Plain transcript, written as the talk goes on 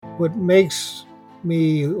what makes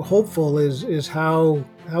me hopeful is how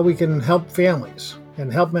we can help families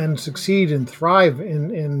and help men succeed and thrive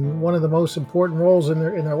in one of the most important roles in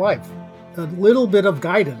their life. A little bit of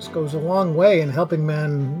guidance goes a long way in helping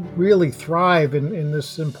men really thrive in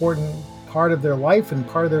this important part of their life and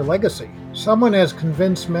part of their legacy. Someone has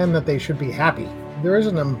convinced men that they should be happy. There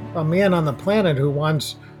isn't a man on the planet who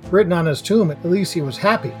wants written on his tomb, at least he was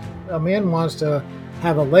happy. A man wants to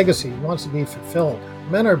have a legacy, he wants to be fulfilled.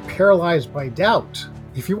 Men are paralyzed by doubt.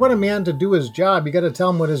 If you want a man to do his job, you got to tell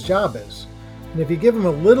him what his job is. And if you give him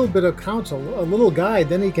a little bit of counsel, a little guide,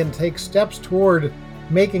 then he can take steps toward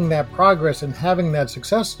making that progress and having that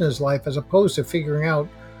success in his life, as opposed to figuring out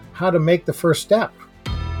how to make the first step.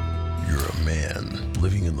 You're a man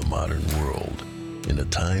living in the modern world, in a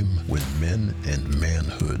time when men and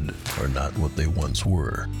manhood are not what they once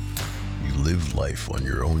were. You live life on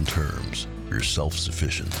your own terms. You're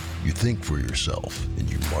self-sufficient. You think for yourself, and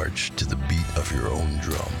you march to the beat of your own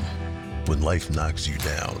drum. When life knocks you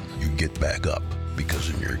down, you get back up, because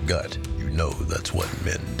in your gut, you know that's what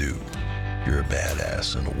men do. You're a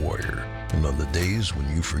badass and a warrior. And on the days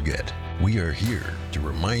when you forget, we are here to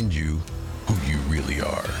remind you who you really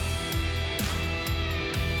are.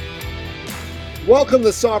 Welcome to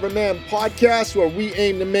the Sovereign Man Podcast, where we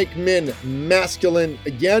aim to make men masculine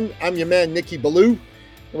again. I'm your man, Nicky Ballou,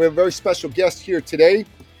 and we have a very special guest here today.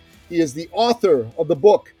 He is the author of the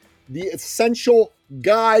book, The Essential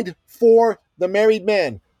Guide for the Married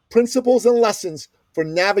Man, Principles and Lessons for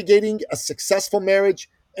Navigating a Successful Marriage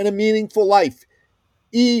and a Meaningful Life.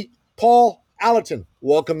 Paul Allerton.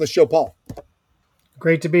 Welcome to the show, Paul.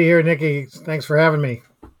 Great to be here, Nicky. Thanks for having me.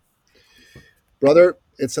 Brother,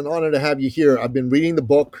 it's an honor to have you here. I've been reading the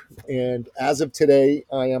book, and as of today,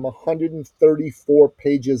 I am 134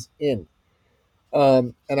 pages in.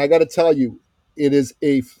 And I got to tell you, it is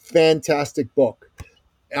a fantastic book.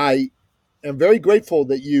 I am very grateful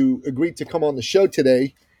that you agreed to come on the show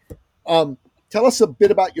today. Tell us a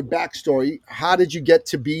bit about your backstory. How did you get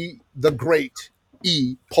to be the great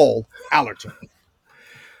Paul Allerton?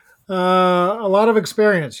 A lot of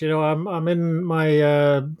experience. I'm in my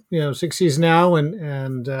 60s now,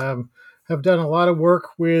 and have done a lot of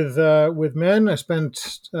work with men. I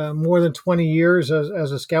spent more than 20 years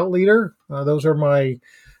as a scout leader. Those are my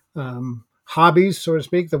hobbies, so to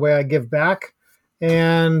speak, the way I give back.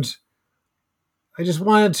 And I just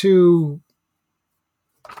wanted to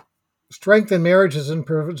strengthen marriages and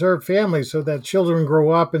preserve families so that children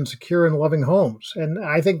grow up in secure and loving homes. And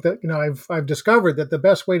I think that, I've discovered that the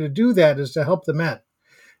best way to do that is to help the men,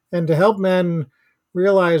 and to help men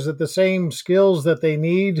realize that the same skills that they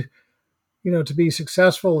need, to be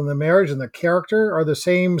successful in the marriage and the character are the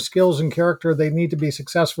same skills and character they need to be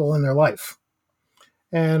successful in their life.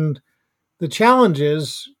 And the challenge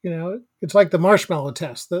is, it's like the marshmallow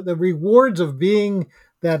test. The rewards of being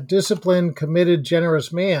that disciplined, committed,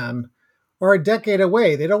 generous man are a decade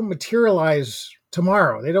away. They don't materialize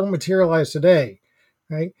tomorrow. They don't materialize today,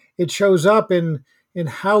 right? It shows up in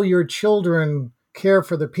how your children care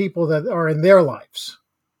for the people that are in their lives.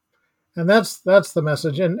 And that's the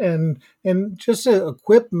message. And just to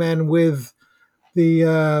equip men with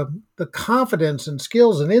the confidence and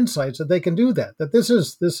skills and insights that they can do that. That this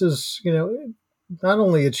is not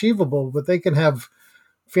only achievable, but they can have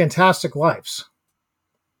fantastic lives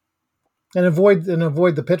and avoid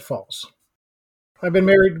the pitfalls. I've been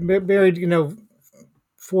married,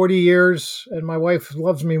 40 years, and my wife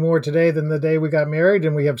loves me more today than the day we got married,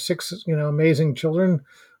 and we have 6, amazing children.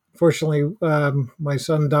 Fortunately, my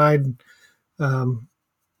son died,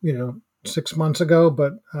 6 months ago,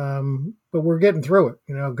 but we're getting through it,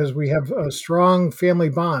 because we have a strong family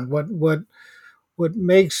bond. What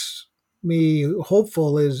makes me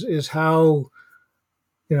hopeful is how,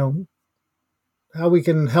 how we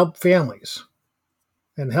can help families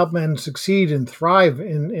and help men succeed and thrive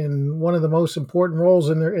in one of the most important roles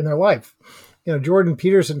in their life. Jordan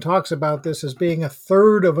Peterson talks about this as being a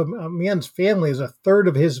third of a man's family is a third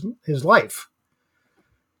of his life.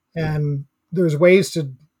 And there's ways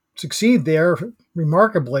to succeed there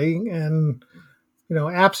remarkably. And,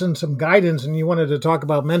 absent some guidance, and you wanted to talk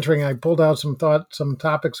about mentoring, I pulled out some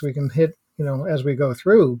topics we can hit, as we go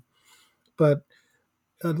through. But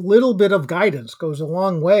a little bit of guidance goes a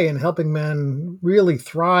long way in helping men really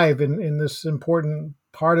thrive in this important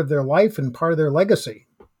part of their life and part of their legacy.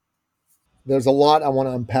 There's a lot I want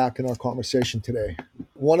to unpack in our conversation today.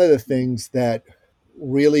 One of the things that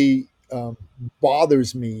really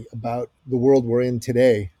bothers me about the world we're in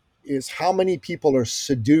today is how many people are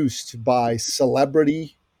seduced by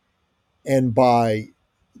celebrity and by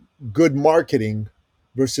good marketing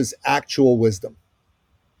versus actual wisdom.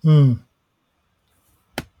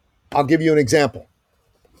 I'll give you an example.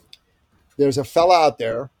 There's a fella out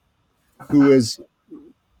there who is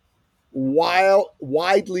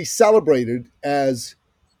widely celebrated as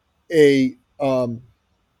a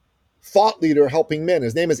thought leader helping men.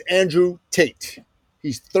 His name is Andrew Tate.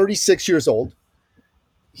 He's 36 years old.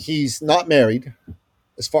 He's not married,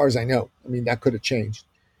 as far as I know. I mean, that could have changed.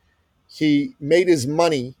 He made his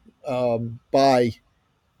money by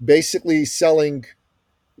basically selling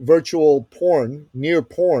virtual porn, near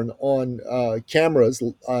porn on cameras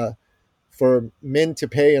for men to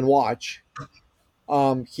pay and watch.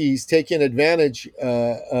 He's taken advantage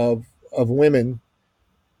of women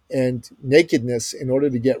and nakedness in order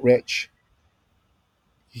to get rich.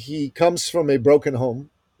 He comes from a broken home,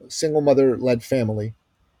 a single mother-led family,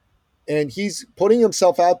 and he's putting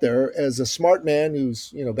himself out there as a smart man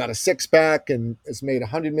who's got a six-pack and has made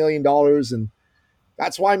 $100 million, and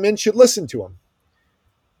that's why men should listen to him.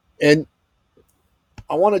 And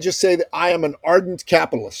I want to just say that I am an ardent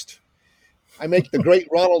capitalist. I make the great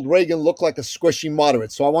Ronald Reagan look like a squishy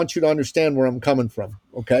moderate, so I want you to understand where I'm coming from,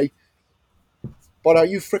 okay? But are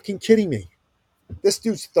you freaking kidding me? This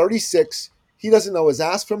dude's 36. He doesn't know his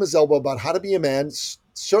ass from his elbow about how to be a man.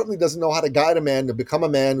 Certainly doesn't know how to guide a man to become a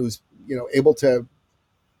man who's able to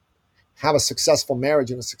have a successful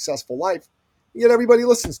marriage and a successful life. Yet everybody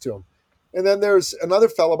listens to him. And then there's another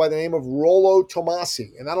fellow by the name of Rollo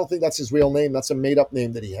Tomasi, and I don't think that's his real name. That's a made-up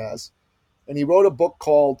name that he has. And he wrote a book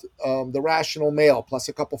called The Rational Male, plus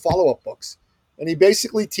a couple follow-up books. And he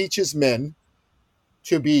basically teaches men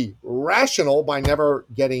to be rational by never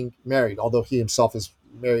getting married, although he himself is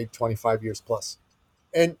married 25 years plus.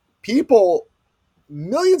 And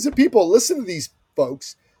millions of people listen to these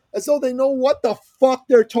folks as though they know what the fuck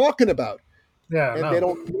they're talking about. Yeah, and they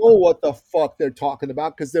don't know what the fuck they're talking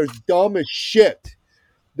about because they're dumb as shit.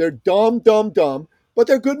 They're dumb, but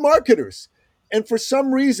they're good marketers. And for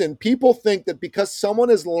some reason, people think that because someone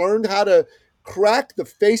has learned how to crack the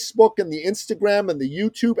Facebook and the Instagram and the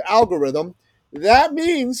YouTube algorithm, that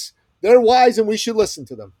means they're wise and we should listen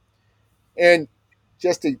to them. And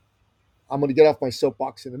I'm going to get off my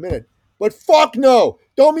soapbox in a minute, but fuck no,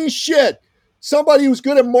 don't mean shit. Somebody who's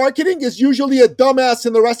good at marketing is usually a dumbass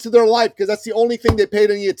in the rest of their life because that's the only thing they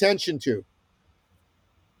paid any attention to.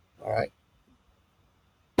 All right.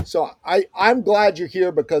 So I'm glad you're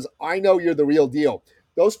here because I know you're the real deal.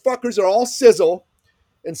 Those fuckers are all sizzle,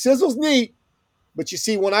 and sizzle's neat, but you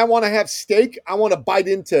see, when I want to have steak, I want to bite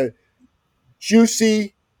into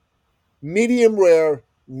juicy, medium rare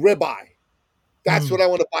ribeye. That's what I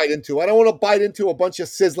want to bite into. I don't want to bite into a bunch of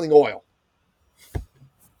sizzling oil.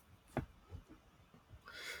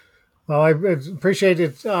 Well, I appreciate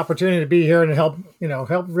the opportunity to be here and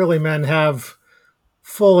help really men have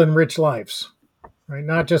full and rich lives, right?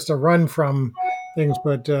 Not just to run from things,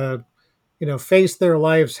 but face their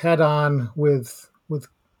lives head on with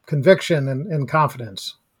conviction and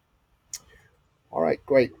confidence. All right,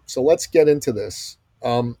 great. So let's get into this.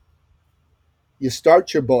 You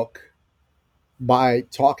start your book by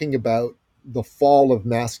talking about the fall of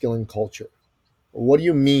masculine culture. What do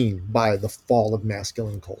you mean by the fall of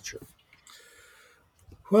masculine culture?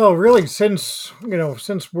 Well, really, since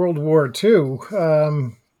World War II,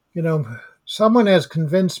 someone has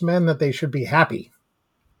convinced men that they should be happy,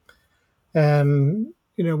 and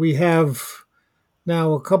we have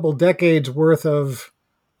now a couple decades worth of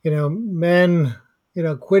men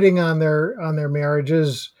quitting on their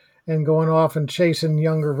marriages and going off and chasing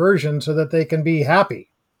younger versions so that they can be happy.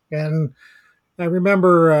 And I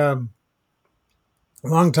remember a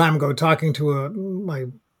long time ago talking to my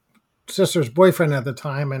sister's boyfriend at the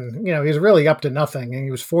time, and he was really up to nothing, and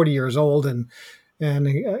he was 40 years old, and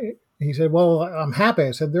he said, "Well, I'm happy."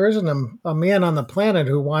 I said, "There isn't a man on the planet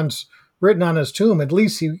who wants written on his tomb, at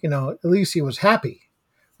least he was happy,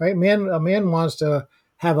 right? A man wants to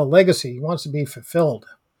have a legacy. He wants to be fulfilled."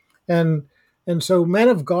 And so men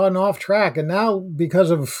have gone off track, and now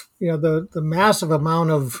because of the massive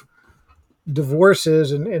amount of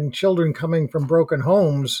divorces and children coming from broken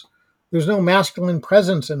homes, there's no masculine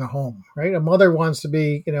presence in a home, right? A mother wants to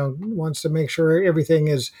make sure everything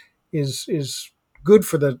is good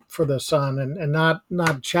for the son and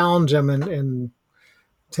not challenge him and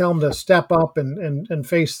tell him to step up and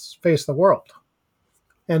face the world.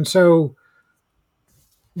 And so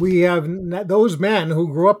we have those men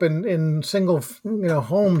who grew up in single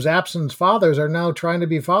homes, absent fathers, are now trying to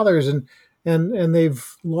be fathers, and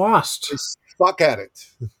they've lost. They suck at it.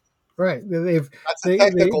 Right. They've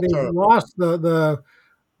term. lost the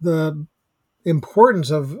importance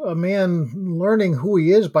of a man learning who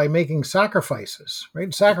he is by making sacrifices.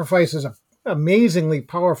 Right. Sacrifice is an amazingly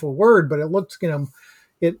powerful word, but it looks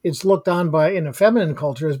it's looked on by in a feminine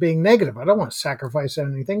culture as being negative. I don't want to sacrifice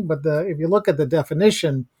anything, but if you look at the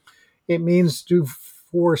definition, it means to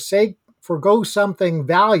forgo something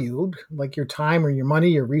valued, like your time or your money,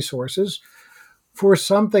 your resources, for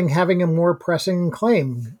something having a more pressing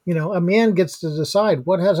claim. A man gets to decide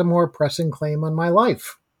what has a more pressing claim on my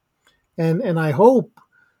life. And I hope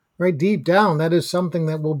right deep down that is something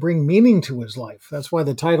that will bring meaning to his life. That's why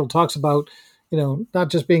the title talks about, not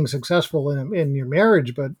just being successful in your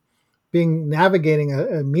marriage, but navigating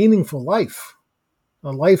a meaningful life,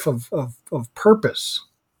 a life of purpose.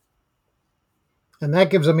 And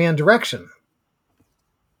that gives a man direction.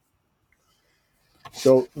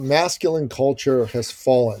 So masculine culture has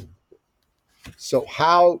fallen. So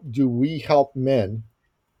how do we help men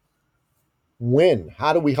win?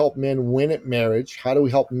 How do we help men win at marriage? How do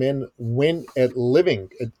we help men win at living,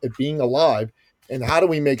 at being alive? And how do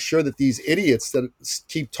we make sure that these idiots that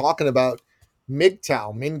keep talking about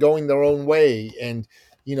MGTOW, men going their own way, and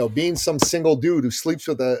being some single dude who sleeps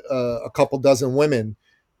with a couple dozen women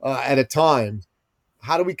at a time,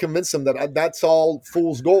 how do we convince them that that's all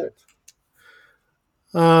fool's gold?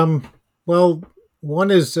 Well,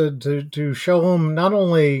 one is to show them not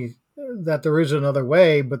only that there is another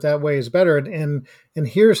way, but that way is better. And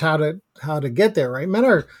here's how to get there, right? Men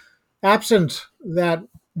are absent that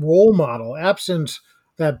role model, absent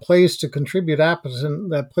that place to contribute, absent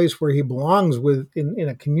that place where he belongs in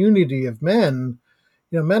a community of men.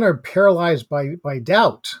 Men are paralyzed by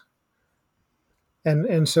doubt.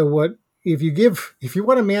 And so if you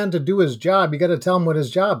want a man to do his job, you got to tell him what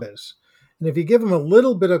his job is. And if you give him a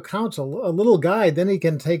little bit of counsel, a little guide, then he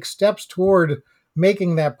can take steps toward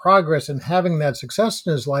making that progress and having that success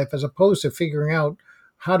in his life, as opposed to figuring out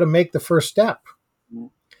how to make the first step.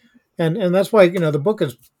 And that's why, the book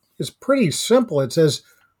is pretty simple. It says,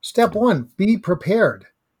 step one, be prepared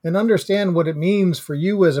and understand what it means for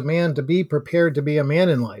you as a man to be prepared to be a man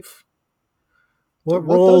in life. What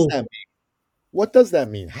does that mean? What does that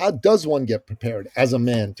mean? How does one get prepared as a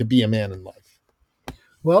man to be a man in life?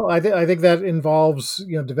 Well, I think that involves,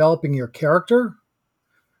 developing your character,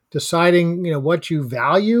 deciding, what you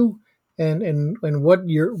value and what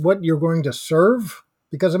you're going to serve,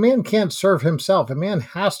 because a man can't serve himself. A man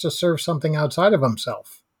has to serve something outside of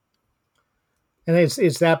himself. And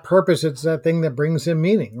it's that purpose, it's that thing that brings him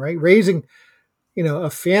meaning, right? Raising, a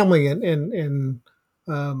family and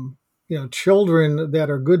children that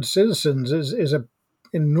are good citizens is a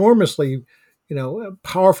enormously a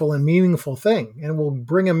powerful and meaningful thing, and will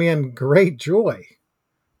bring a man great joy.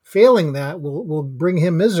 Failing that will bring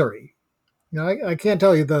him misery. I can't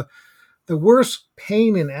tell you the worst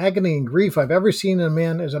pain and agony and grief I've ever seen in a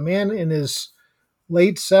man is a man in his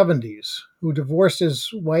late 70s who divorced his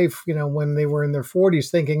wife, when they were in their 40s,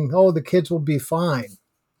 thinking, oh, the kids will be fine.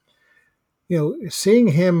 Seeing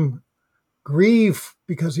him grieve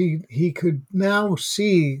because he could now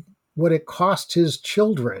see what it cost his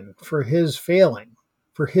children for his failing,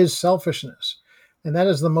 for his selfishness. And that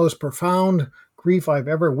is the most profound grief I've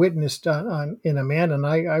ever witnessed in a man. And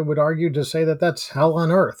I would argue to say that that's hell on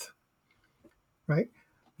earth, right?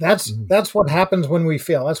 That's what happens when we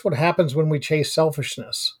fail. That's what happens when we chase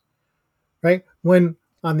selfishness, right? When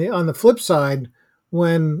on the flip side,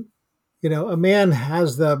 when a man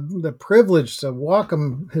has the privilege to walk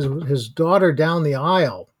his daughter down the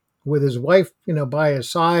aisle with his wife, by his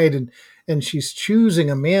side, and she's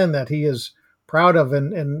choosing a man that he is proud of,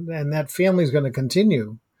 and that family's going to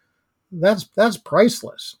continue. That's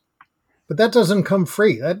priceless. But that doesn't come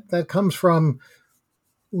free. That comes from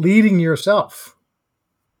leading yourself.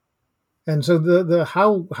 And so the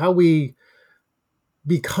how we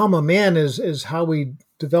become a man is how we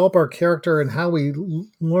develop our character and how we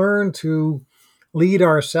learn to lead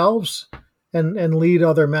ourselves and lead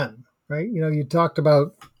other men, right? You talked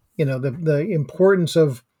about, the importance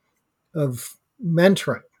of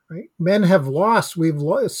mentoring, right?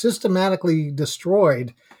 We've systematically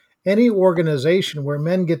destroyed any organization where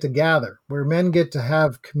men get to gather, where men get to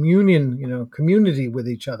have community with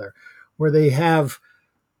each other, where they have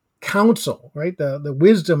counsel, right? The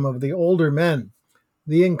wisdom of the older men,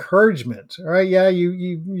 the encouragement. All right, yeah,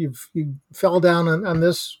 you fell down on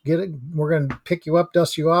this. Get it. We're going to pick you up,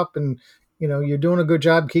 dust you up, and you're doing a good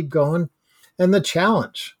job. Keep going. And the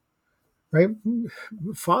challenge, right?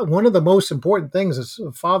 One of the most important things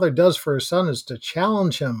a father does for his son is to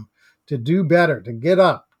challenge him to do better, to get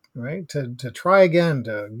up, right? To try again,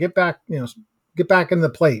 to get back in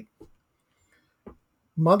the plate.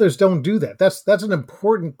 Mothers don't do that. That's an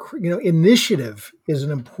important, initiative is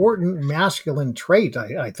an important masculine trait,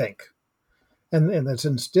 I think. And that's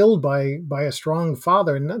instilled by a strong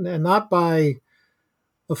father, and not by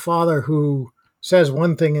a father who says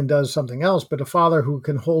one thing and does something else, but a father who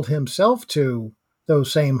can hold himself to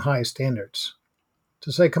those same high standards.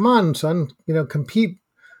 To say, come on, son, compete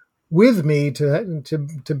with me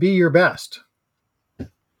to be your best.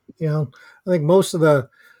 I think most of the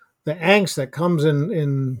angst that comes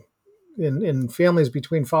in families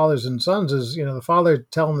between fathers and sons is, the father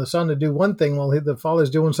telling the son to do one thing while the father's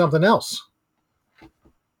doing something else.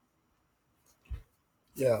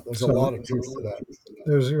 Yeah, there's a lot of truth to that.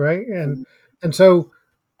 There's right, and so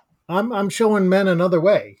I'm showing men another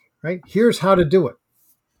way. Right, here's how to do it.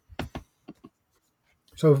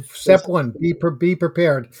 So step one, be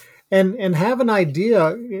prepared, and have an idea.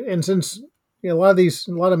 And since a lot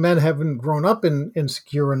of men haven't grown up in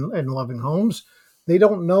secure and loving homes, they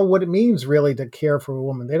don't know what it means really to care for a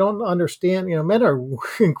woman. They don't understand. Men are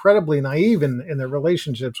incredibly naive in their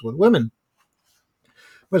relationships with women.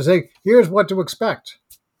 But say, here's what to expect,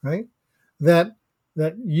 right? That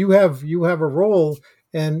you have a role,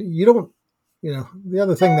 and you don't. The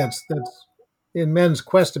other thing that's in men's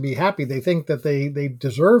quest to be happy, they think that they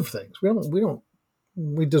deserve things.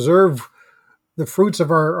 We deserve the fruits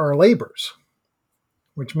of our labors,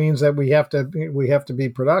 which means that we have to be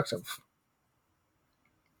productive.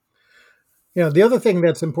 The other thing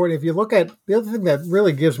that's important, if you look at the other thing that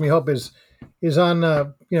really gives me hope is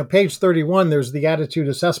on page 31. There's the attitude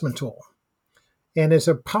assessment tool, and it's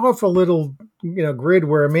a powerful little grid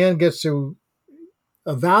where a man gets to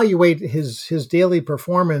evaluate his daily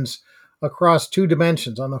performance across two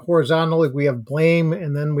dimensions. On the horizontal, we have blame,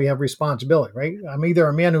 and then we have responsibility, right? I'm either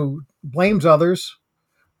a man who blames others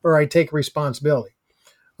or I take responsibility.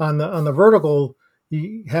 On the vertical,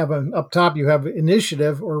 you have up top, you have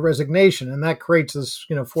initiative or resignation, and that creates this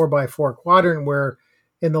 4x4 quadrant where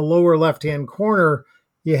in the lower left-hand corner,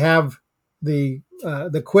 you have the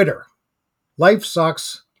quitter. Life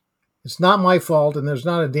sucks. It's not my fault, and there's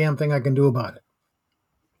not a damn thing I can do about it.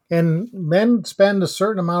 And men spend a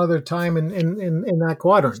certain amount of their time in that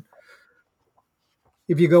quadrant.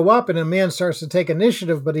 If you go up and a man starts to take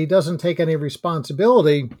initiative, but he doesn't take any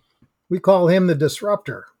responsibility, we call him the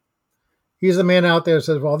disruptor. He's the man out there that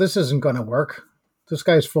says, well, this isn't going to work. This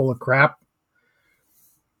guy's full of crap.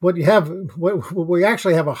 What we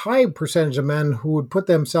actually have a high percentage of men who would put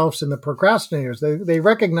themselves in the procrastinators. They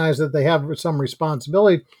recognize that they have some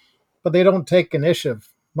responsibility, but they don't take initiative.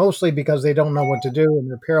 Mostly because they don't know what to do and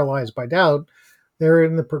they're paralyzed by doubt. They're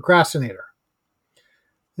in the procrastinator.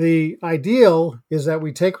 The ideal is that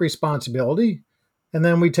we take responsibility and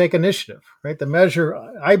then we take initiative, right? The measure,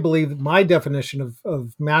 I believe, my definition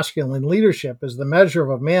of masculine leadership is the measure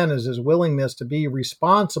of a man is his willingness to be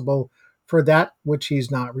responsible for that which he's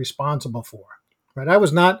not responsible for, right? I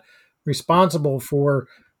was not responsible for,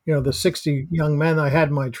 the 60 young men I had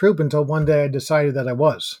in my troop until one day I decided that I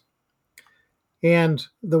was. And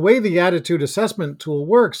the way the attitude assessment tool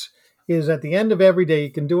works is at the end of every day,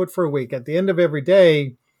 you can do it for a week. At the end of every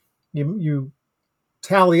day, you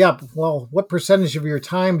tally up, well, what percentage of your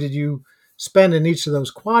time did you spend in each of those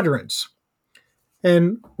quadrants?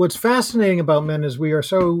 And what's fascinating about men is we are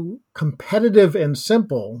so competitive and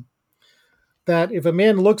simple that if a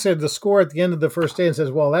man looks at the score at the end of the first day and says,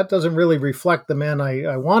 well, that doesn't really reflect the man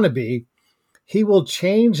I want to be, he will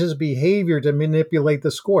change his behavior to manipulate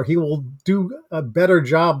the score. He will do a better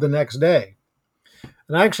job the next day.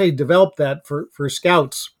 And I actually developed that for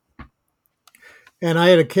scouts. And I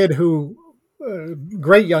had a kid who,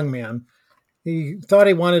 great young man, he thought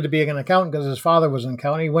he wanted to be an accountant because his father was an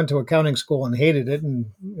accountant. He went to accounting school and hated it and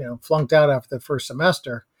flunked out after the first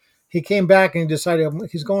semester. He came back and he decided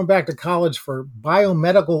he's going back to college for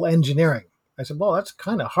biomedical engineering. I said, well, that's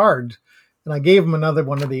kind of hard. And I gave him another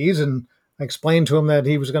one of these, and I explained to him that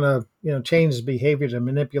he was going to, change his behavior to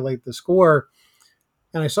manipulate the score.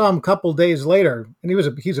 And I saw him a couple days later, and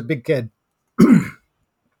he's a big kid.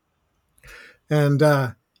 And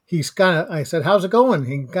I said, how's it going?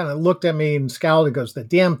 He kind of looked at me and scowled and goes, the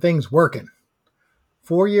damn thing's working.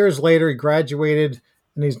 4 years later, he graduated,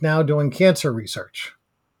 and he's now doing cancer research.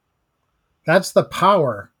 That's the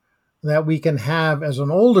power that we can have as an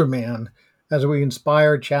older man as we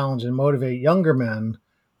inspire, challenge, and motivate younger men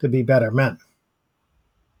to be better men.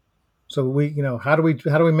 So how do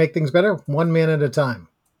we make things better? One man at a time,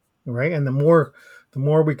 right? And the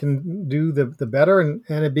more we can do, the better. And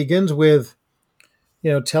it begins with,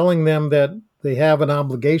 telling them that they have an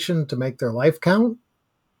obligation to make their life count.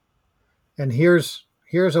 And here's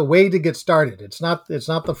a way to get started. It's not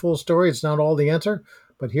the full story. It's not all the answer,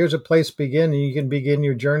 but here's a place to begin, and you can begin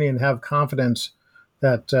your journey and have confidence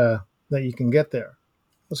that you can get there.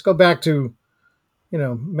 Let's go back to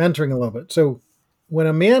mentoring a little bit. So when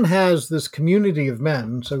a man has this community of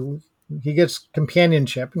men, so He gets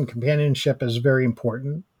companionship, and companionship is very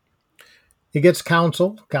important. He gets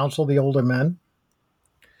counsel the older men.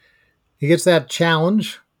 He gets that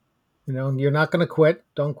challenge. You're not going to quit.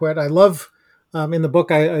 Don't quit. I love in the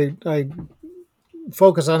book, I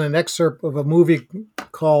focus on an excerpt of a movie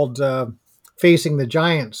called Facing the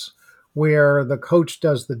Giants, where the coach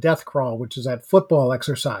does the death crawl, which is that football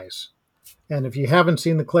exercise. And if you haven't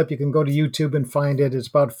seen the clip, you can go to YouTube and find it. It's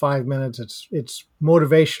about 5 minutes. It's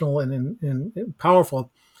motivational and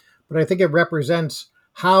powerful, but I think it represents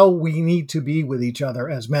how we need to be with each other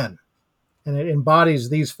as men. And it embodies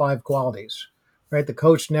these 5 qualities, right? The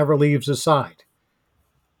coach never leaves his side.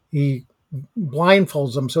 He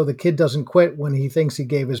blindfolds him so the kid doesn't quit when he thinks he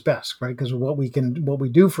gave his best, right? Because what we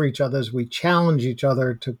do for each other is we challenge each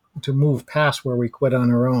other to move past where we quit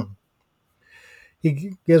on our own.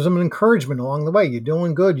 He gives them an encouragement along the way. You're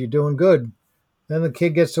doing good. You're doing good. Then the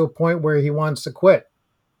kid gets to a point where he wants to quit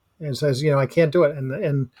and says, I can't do it.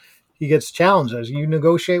 And he gets challenged as you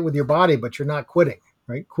negotiate with your body, but you're not quitting,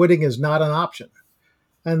 right? Quitting is not an option.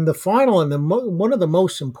 And the final and one of the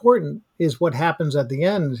most important is what happens at the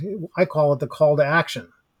end. I call it the call to action.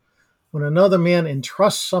 When another man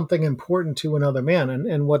entrusts something important to another man,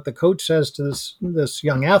 and what the coach says to this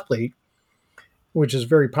young athlete, which is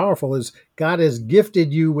very powerful, is God has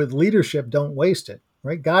gifted you with leadership. Don't waste it,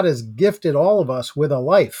 right? God has gifted all of us with a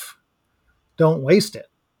life. Don't waste it.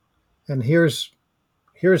 And here's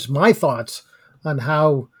my thoughts on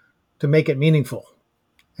how to make it meaningful.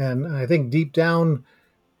 And I think deep down,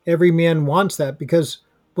 every man wants that, because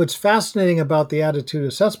what's fascinating about the attitude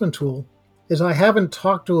assessment tool is I haven't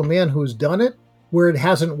talked to a man who's done it where it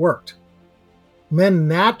hasn't worked. Men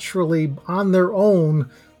naturally, on their own,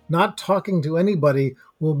 not talking to anybody,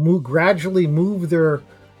 will gradually move their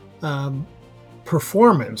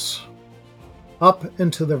performance up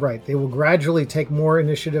and to the right. They will gradually take more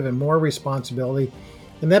initiative and more responsibility.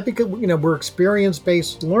 And that because, we're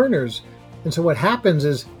experience-based learners. And so what happens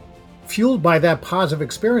is, fueled by that positive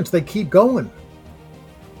experience, they keep going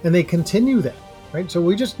and they continue that, right? So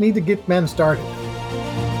we just need to get men started.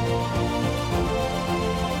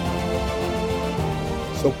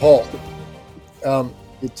 So Paul,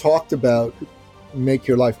 you talked about make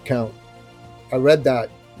your life count. I read that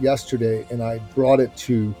yesterday and I brought it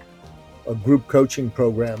to a group coaching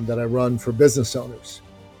program that I run for business owners.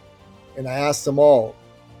 And I asked them all,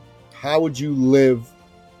 how would you live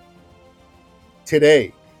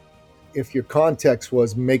today if your context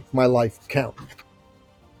was make my life count?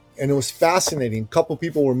 And it was fascinating. A couple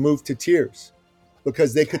people were moved to tears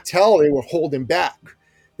because they could tell they were holding back.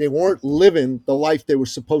 They weren't living the life they were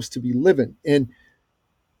supposed to be living. And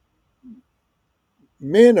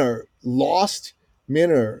men are lost.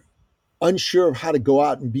 Men are unsure of how to go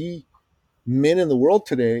out and be men in the world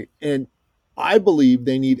today. And I believe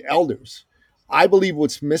they need elders. I believe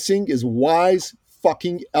what's missing is wise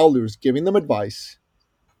fucking elders giving them advice.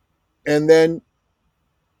 And then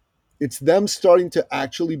it's them starting to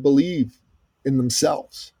actually believe in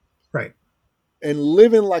themselves. Right. And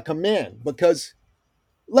living like a man. Because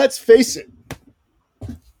let's face it,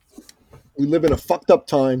 we live in a fucked up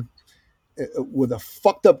time with a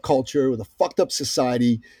fucked up culture, with a fucked up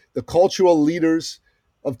society. The cultural leaders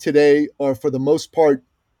of today are, for the most part,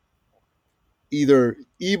 either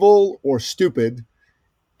evil or stupid.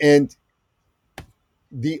 And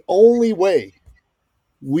the only way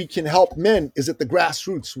we can help men is at the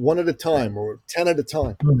grassroots, one at a time or 10 at a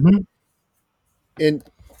time. Mm-hmm. And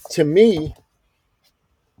to me,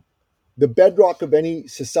 the bedrock of any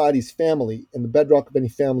society's family and the bedrock of any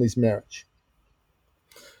family's marriage.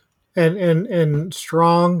 And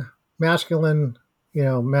strong, masculine,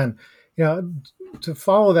 men. To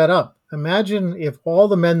follow that up, imagine if all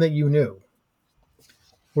the men that you knew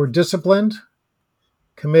were disciplined,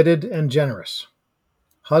 committed, and generous.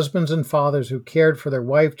 Husbands and fathers who cared for their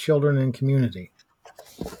wife, children, and community.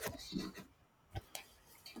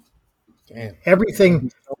 Damn.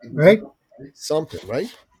 Everything, right? Something,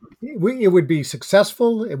 right? It would be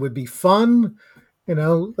successful. It would be fun, and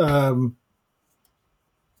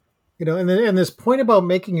this point about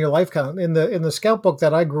making your life count in the Scout book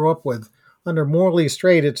that I grew up with, under Morally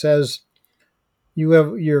Straight, it says, you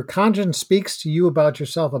have your conscience speaks to you about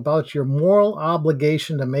yourself, about your moral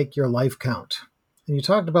obligation to make your life count. And you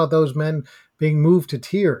talked about those men being moved to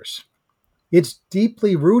tears. It's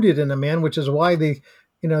deeply rooted in a man, which is why the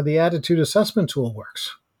attitude assessment tool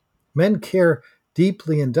works. Men care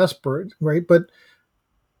deeply and desperate, right? But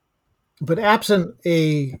absent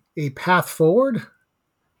a path forward,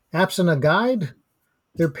 absent a guide,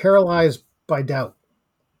 they're paralyzed by doubt.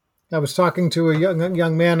 I was talking to a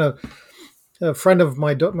young man a friend of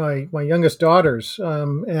my youngest daughter's,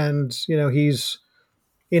 and he's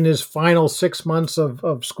in his final 6 months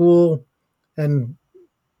of school, and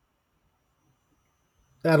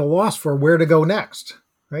at a loss for where to go next.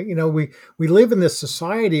 Right? We live in this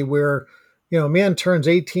society where a man turns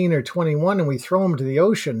 18 or 21 and we throw him to the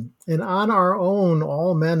ocean, and on our own,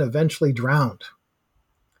 all men eventually drowned.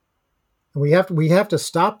 And we have to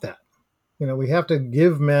stop that. We have to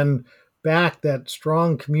give men back that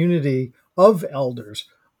strong community of elders,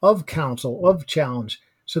 of counsel, of challenge,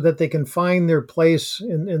 so that they can find their place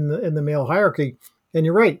in the male hierarchy. And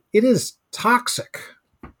you're right, it is toxic,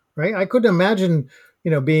 right? I couldn't imagine,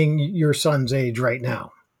 being your son's age right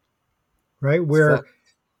now, right? Where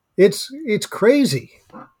it's crazy,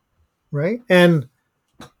 right? And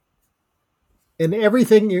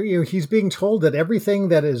everything, he's being told that everything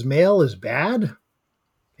that is male is bad,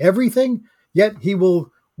 everything. Yet he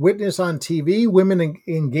will witness on TV women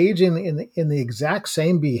engaging in the exact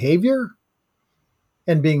same behavior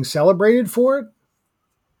and being celebrated for it.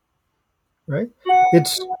 Right?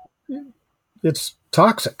 It's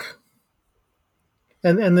toxic.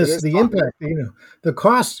 And the impact,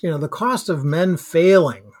 the cost of men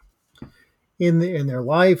failing in their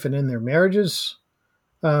life and in their marriages,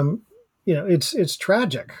 it's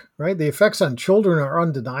tragic, right? The effects on children are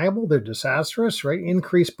undeniable. They're disastrous, right?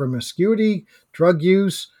 Increased promiscuity, drug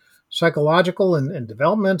use, psychological and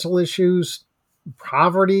developmental issues,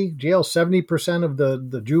 poverty, jail. 70% of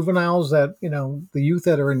the juveniles that, the youth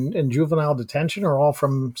that are in juvenile detention are all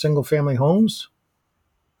from single family homes.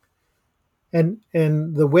 And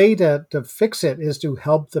the way to fix it is to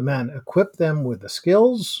help the men, equip them with the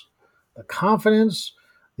skills, the confidence,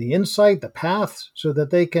 the insight, the path, so that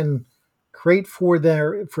they can create for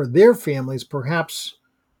their families perhaps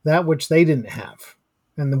that which they didn't have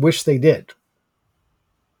and wish they did.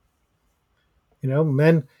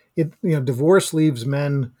 Men, divorce leaves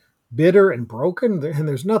men bitter and broken, and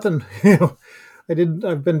there's nothing.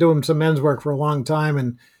 I've been doing some men's work for a long time,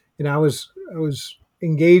 and I was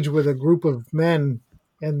engaged with a group of men,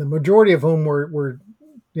 and the majority of whom were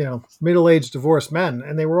middle-aged divorced men,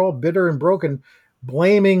 and they were all bitter and broken,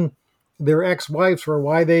 blaming their ex-wives for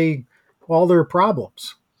all their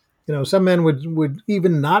problems. Some men would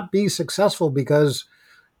even not be successful because,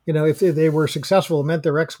 if they were successful, it meant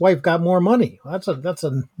their ex-wife got more money. That's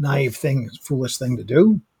a naive thing, foolish thing to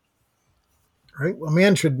do. Right? A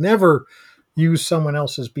man should never use someone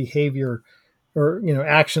else's behavior or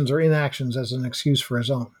actions or inactions as an excuse for his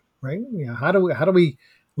own. Right? How do we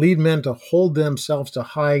lead men to hold themselves to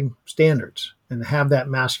high standards and have that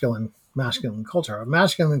masculine culture? A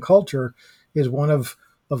masculine culture is one of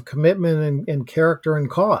commitment and character and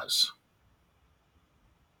cause.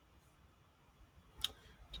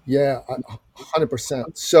 Yeah,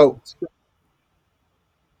 100%. So,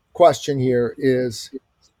 question here is,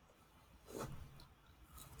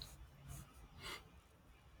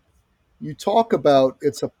 you talk about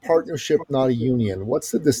it's a partnership, not a union.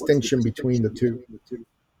 What's the distinction between the two?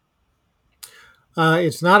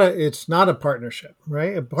 It's not a partnership,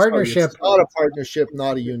 right? A partnership. It's not a partnership,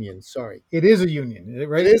 not a union. Sorry. It is a union,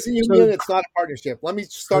 right? It is a union. It's not a partnership. Let me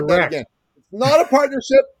start that again. It's not a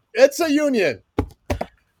partnership. It's a union.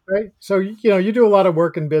 Right. So, you do a lot of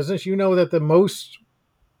work in business. You know that the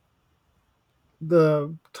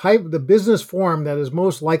business form that is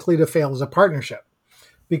most likely to fail is a partnership,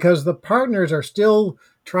 because the partners are still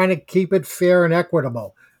trying to keep it fair and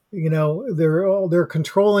equitable. They're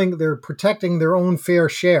controlling, they're protecting their own fair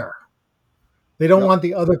share. They don't want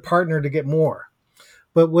the other partner to get more.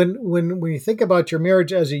 But when you think about your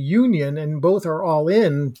marriage as a union and both are all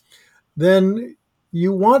in, then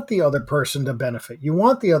you want the other person to benefit. You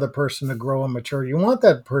want the other person to grow and mature. You want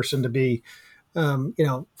that person to be,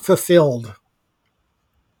 fulfilled,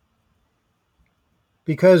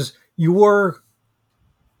 because your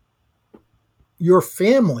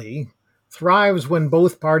family thrives when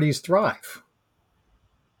both parties thrive.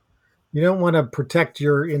 You don't want to protect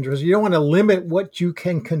your interests. You don't want to limit what you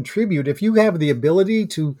can contribute. If you have the ability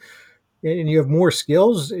to, and you have more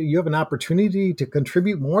skills, you have an opportunity to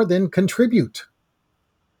contribute more, then contribute.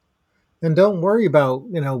 And don't worry about,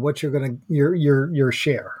 what you're going to, your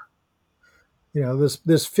share. This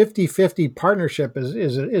 50-50 partnership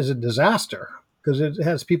is a disaster, because it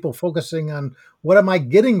has people focusing on what am I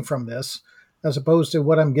getting from this as opposed to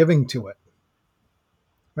what I'm giving to it.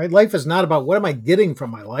 Right? Life is not about what am I getting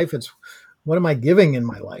from my life. It's what am I giving in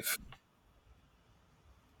my life.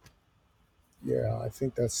 Yeah, I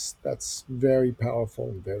think that's very powerful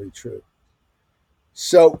and very true.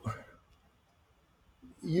 So,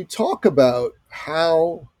 you talk about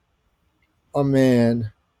how a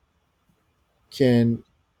man can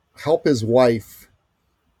help his wife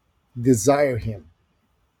desire him.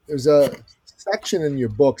 There's a section in your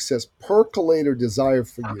book says percolate or desire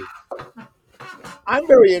for you. I'm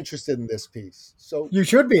very interested in this piece. So You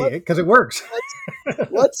should be, let, because it works.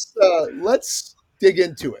 let's dig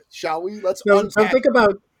into it, shall we? Let's So unpack. think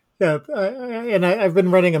about, yeah, and I've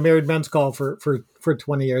been running a married men's call for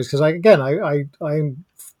 20 years because I'm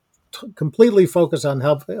completely focused on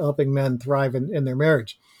helping men thrive in their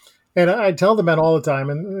marriage. And I tell the men all the time,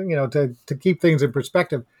 and to keep things in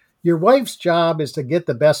perspective, your wife's job is to get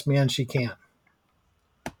the best man she can.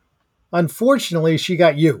 Unfortunately, she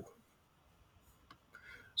got you.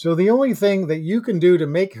 So the only thing that you can do to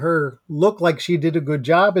make her look like she did a good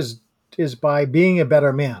job is by being a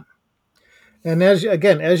better man. And as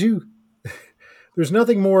you there's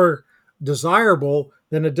nothing more desirable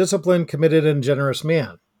than a disciplined, committed, and generous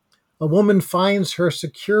man. A woman finds her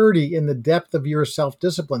security in the depth of your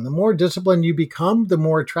self-discipline. The more disciplined you become, the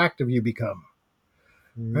more attractive you become.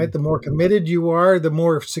 Right? The more committed you are, the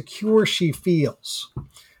more secure she feels.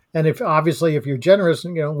 And if you're generous,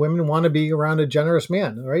 women want to be around a generous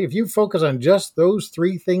man, right? If you focus on just those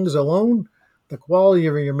three things alone, the quality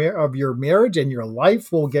of your marriage and your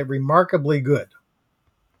life will get remarkably good.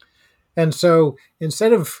 And so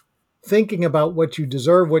instead of thinking about what you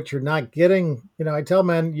deserve, what you're not getting, I tell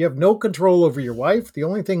men you have no control over your wife. The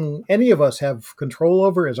only thing any of us have control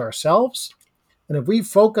over is ourselves. And if we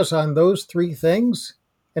focus on those three things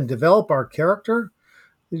and develop our character,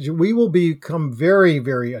 we will become very,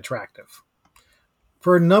 very attractive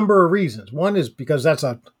for a number of reasons. One is because that's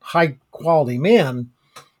a high quality man,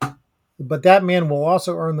 but that man will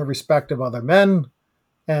also earn the respect of other men.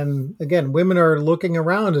 And again, women are looking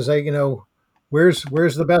around to say, where's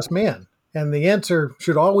the best man? And the answer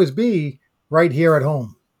should always be right here at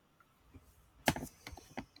home.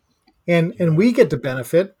 And we get to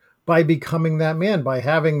benefit by becoming that man, by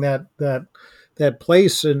having that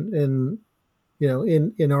place in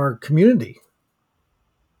our community.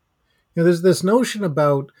 There's this notion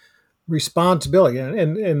about responsibility,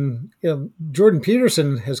 and Jordan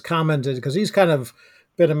Peterson has commented because he's kind of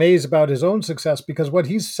been amazed about his own success because what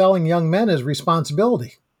he's selling young men is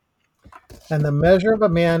responsibility. And the measure of a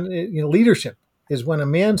man, leadership, is when a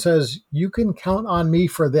man says, "You can count on me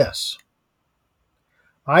for this.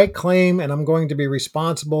 I claim, and I'm going to be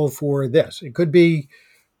responsible for this." It could be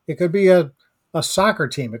a soccer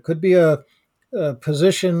team. It could be a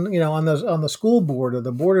position, on the school board or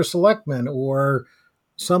the board of selectmen or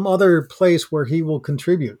some other place where he will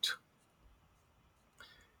contribute.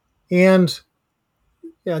 And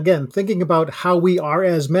again, thinking about how we are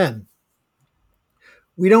as men,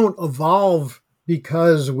 we don't evolve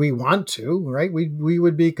because we want to, right? We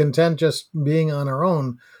would be content just being on our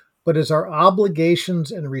own, but it's our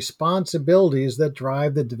obligations and responsibilities that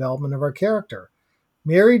drive the development of our character.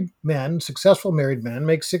 Successful married men,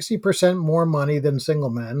 make 60% more money than single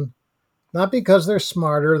men, not because they're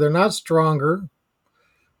smarter, they're not stronger,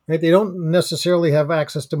 right? They don't necessarily have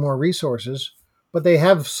access to more resources, but they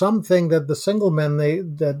have something that the single men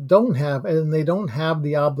that don't have, and they don't have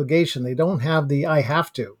the obligation. They don't have the I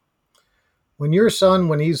have to. When your son,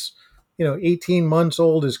 when he's 18 months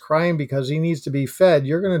old, is crying because he needs to be fed,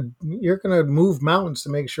 you're gonna move mountains to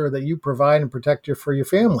make sure that you provide and protect for your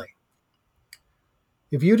family.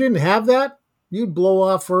 If you didn't have that, you'd blow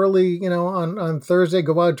off early, on Thursday,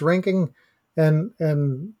 go out drinking,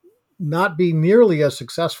 and not be nearly as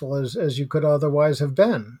successful as you could otherwise have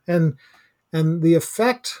been. And the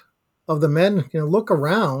effect of the men, look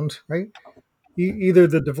around, right? Either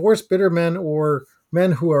the divorced bitter men or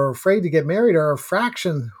men who are afraid to get married are a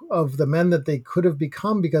fraction of the men that they could have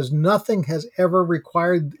become because nothing has ever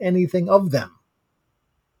required anything of them.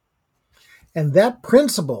 And that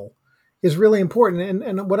principle is really important.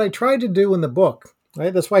 And what I tried to do in the book,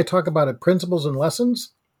 right? That's why I talk about it, principles and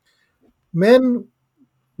lessons. Men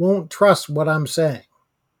won't trust what I'm saying,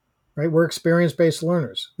 right? We're experience-based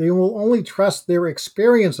learners. They will only trust their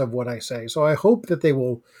experience of what I say. So I hope that they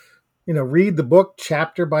will, read the book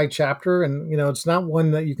chapter by chapter. And, it's not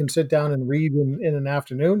one that you can sit down and read in an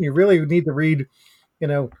afternoon. You really need to read,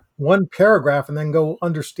 one paragraph and then go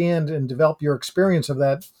understand and develop your experience of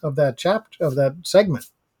that chapter, of that segment,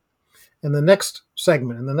 and the next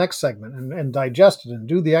segment and the next segment, and digest it and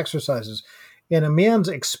do the exercises. And a man's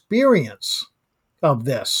experience of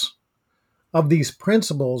these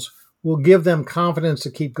principles will give them confidence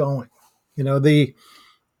to keep going.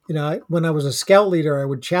 When I was a scout leader, I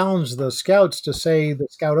would challenge the scouts to say the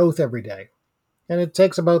scout oath every day. And it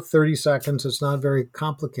takes about 30 seconds. It's not very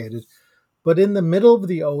complicated. But in the middle of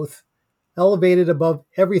the oath, elevated above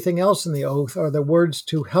everything else in the oath, are the words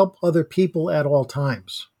 "to help other people at all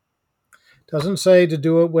times." Doesn't say to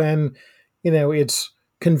do it when, it's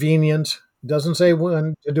convenient. Doesn't say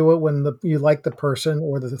when to do it when you like the person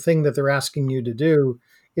or the thing that they're asking you to do.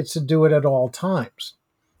 It's to do it at all times.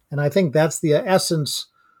 And I think that's the essence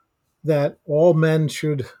that all men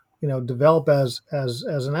should, develop as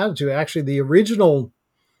an attitude. Actually, the original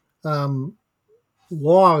um,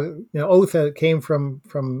 law, oath that came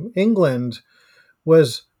from England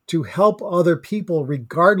was to help other people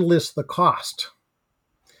regardless the cost.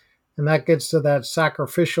 And that gets to that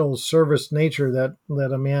sacrificial service nature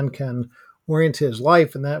that a man can orient his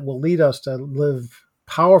life, and that will lead us to live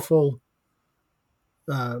powerful,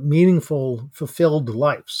 meaningful, fulfilled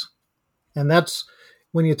lives. And that's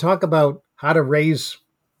when you talk about how to raise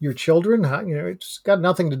your children, it's got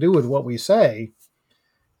nothing to do with what we say.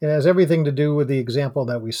 It has everything to do with the example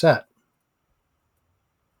that we set.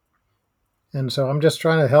 And so I'm just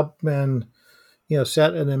trying to help men,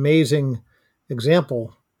 set an amazing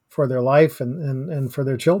example for their life and for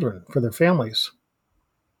their children, for their families.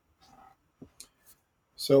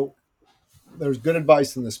 So there's good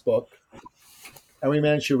advice in this book. Every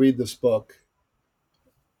man should read this book.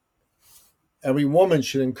 Every woman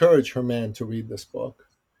should encourage her man to read this book.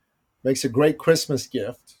 Makes a great Christmas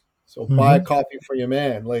gift. So buy a copy for your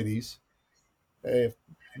man, ladies. Hey,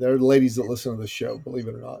 there are ladies that listen to the show, believe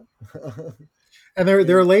it or not. And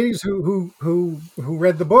there are ladies who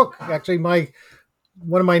read the book. Actually,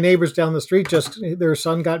 one of my neighbors down the street, just their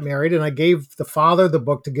son got married, and I gave the father the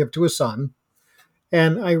book to give to his son.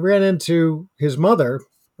 And I ran into his mother,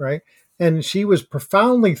 right? And she was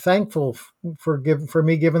profoundly thankful for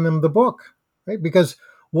me giving them the book, right? Because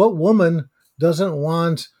what woman doesn't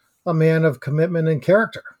want a man of commitment and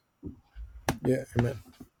character? Yeah, amen.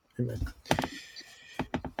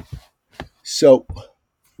 So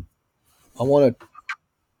I want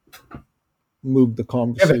to move the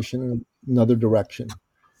conversation in another direction.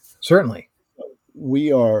 Certainly.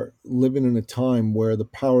 We are living in a time where the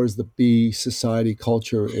powers that be, society,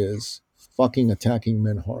 culture is fucking attacking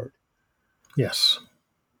men hard. Yes.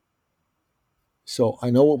 So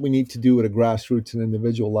I know what we need to do at a grassroots and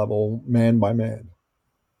individual level, man by man.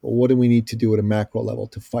 But what do we need to do at a macro level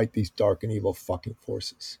to fight these dark and evil fucking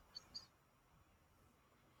forces?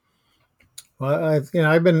 Well,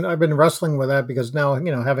 I've been wrestling with that because now,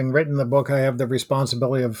 having written the book, I have the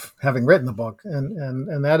responsibility of having written the book,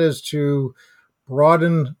 and that is to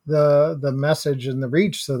broaden the message and the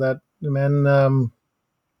reach so that men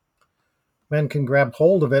can grab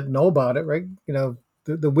hold of it, know about it, right?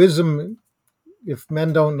 The wisdom. If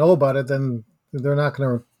men don't know about it, then they're not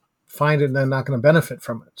going to find it, and they're not going to benefit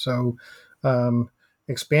from it. So,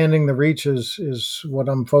 expanding the reach is what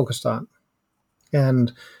I'm focused on,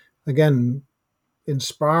 and again,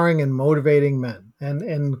 inspiring and motivating men,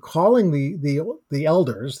 and calling the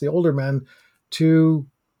elders, the older men, to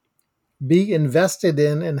be invested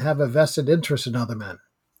in and have a vested interest in other men.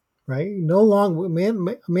 Right? No longer,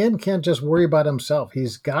 man can't just worry about himself.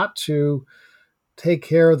 He's got to take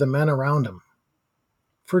care of the men around him.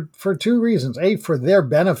 For two reasons: A, for their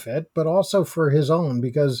benefit, but also for his own.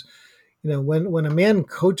 Because when a man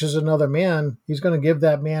coaches another man, he's going to give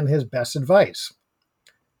that man his best advice,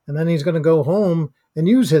 and then he's going to go home and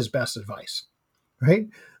use his best advice. Right?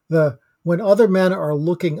 When other men are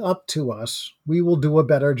looking up to us, we will do a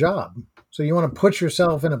better job. So you want to put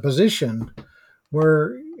yourself in a position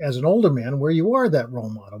where, as an older man, where you are that role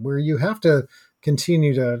model, where you have to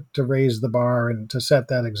continue to raise the bar and to set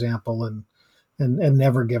that example and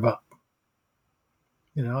never give up.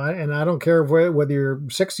 And I don't care whether you're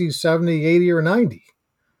 60, 70, 80, or 90.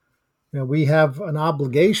 We have an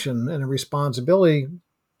obligation and a responsibility,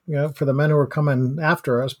 for the men who are coming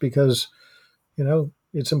after us, because,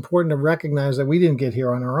 it's important to recognize that we didn't get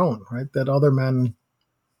here on our own, right? That other men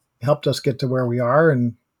helped us get to where we are,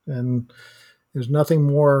 and there's nothing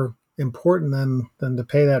more important than to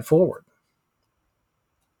pay that forward.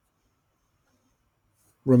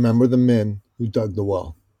 Remember the men who dug the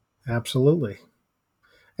well. Absolutely.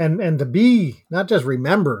 And to be, not just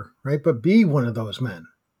remember, right, but be one of those men.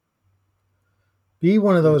 Be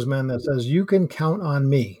one of those men that says, you can count on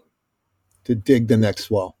me to dig the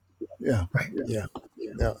next well. Yeah. Right. Yeah.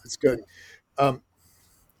 No, it's good. I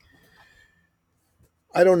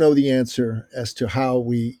don't know the answer as to how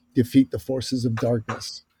we defeat the forces of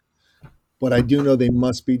darkness, but I do know they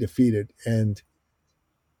must be defeated. And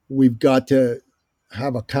we've got to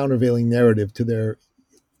have a countervailing narrative to their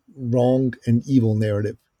wrong and evil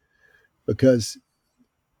narrative, because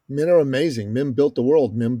men are amazing. Men built the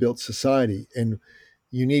world. Men built society. And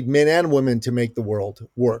you need men and women to make the world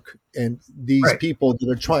work. And these people that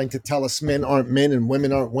are trying to tell us men aren't men and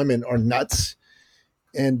women aren't women are nuts.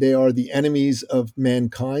 and they are the enemies of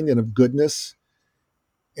mankind and of goodness.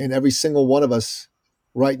 And every single one of us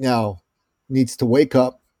right now needs to wake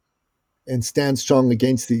up and stand strong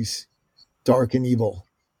against these dark and evil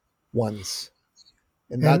ones.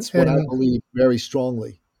 And that's what I believe very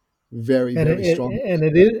strongly, very, very strongly. And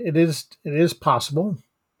it is possible,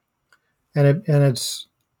 and it's,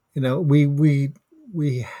 we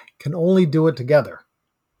can only do it together.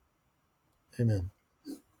 Amen.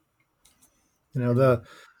 The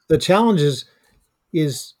challenge is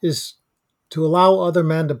to allow other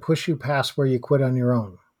men to push you past where you quit on your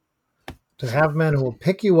own. To have men who will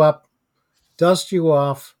pick you up, dust you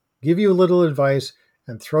off, give you a little advice,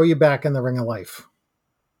 and throw you back in the ring of life.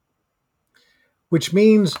 Which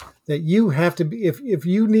means that you have to be, if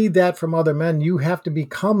you need that from other men, you have to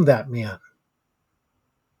become that man.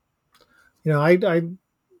 I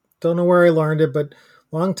don't know where I learned it, but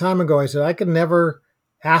a long time ago I said I could never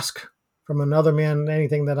ask from another man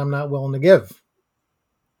anything that I'm not willing to give.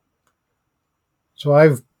 So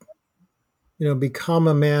I've, become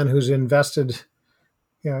a man who's invested,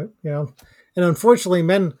 and unfortunately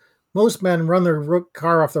most men run their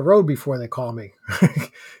car off the road before they call me.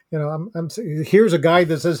 Here's a guy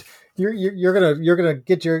that says you're gonna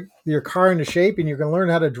get your car into shape, and you're gonna learn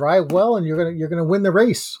how to drive well, and you're gonna win the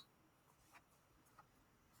race.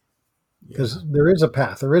 Because there is a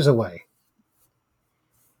path, there is a way.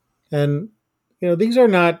 And these are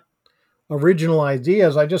not original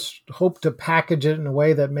ideas. I just hope to package it in a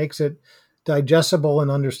way that makes it digestible and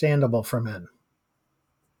understandable for men.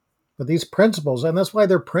 But these principles, and that's why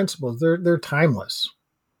they're principles, they're timeless.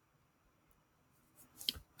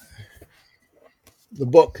 The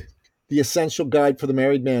book, The Essential Guide for the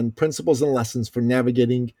Married Man, Principles and Lessons for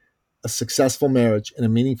Navigating a Successful Marriage and a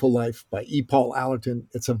Meaningful Life by E. Paul Allerton.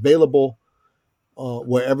 It's available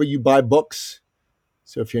wherever you buy books.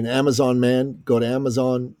 So if you're an Amazon man, go to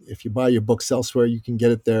Amazon. If you buy your books elsewhere, you can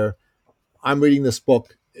get it there. I'm reading this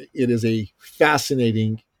book. It is a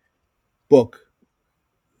fascinating book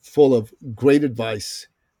full of great advice.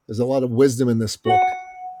 There's a lot of wisdom in this book,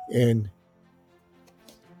 and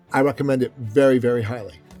I recommend it very, very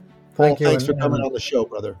highly. Paul, thanks for coming on the show,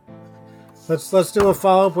 brother. Let's do a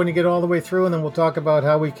follow-up when you get all the way through, and then we'll talk about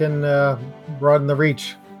how we can broaden the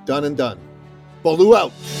reach. Done and done. Bolu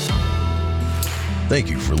out. Thank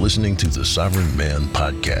you for listening to the Sovereign Man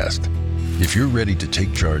Podcast. If you're ready to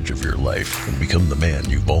take charge of your life and become the man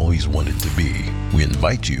you've always wanted to be, we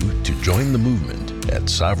invite you to join the movement at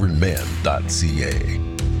sovereignman.ca.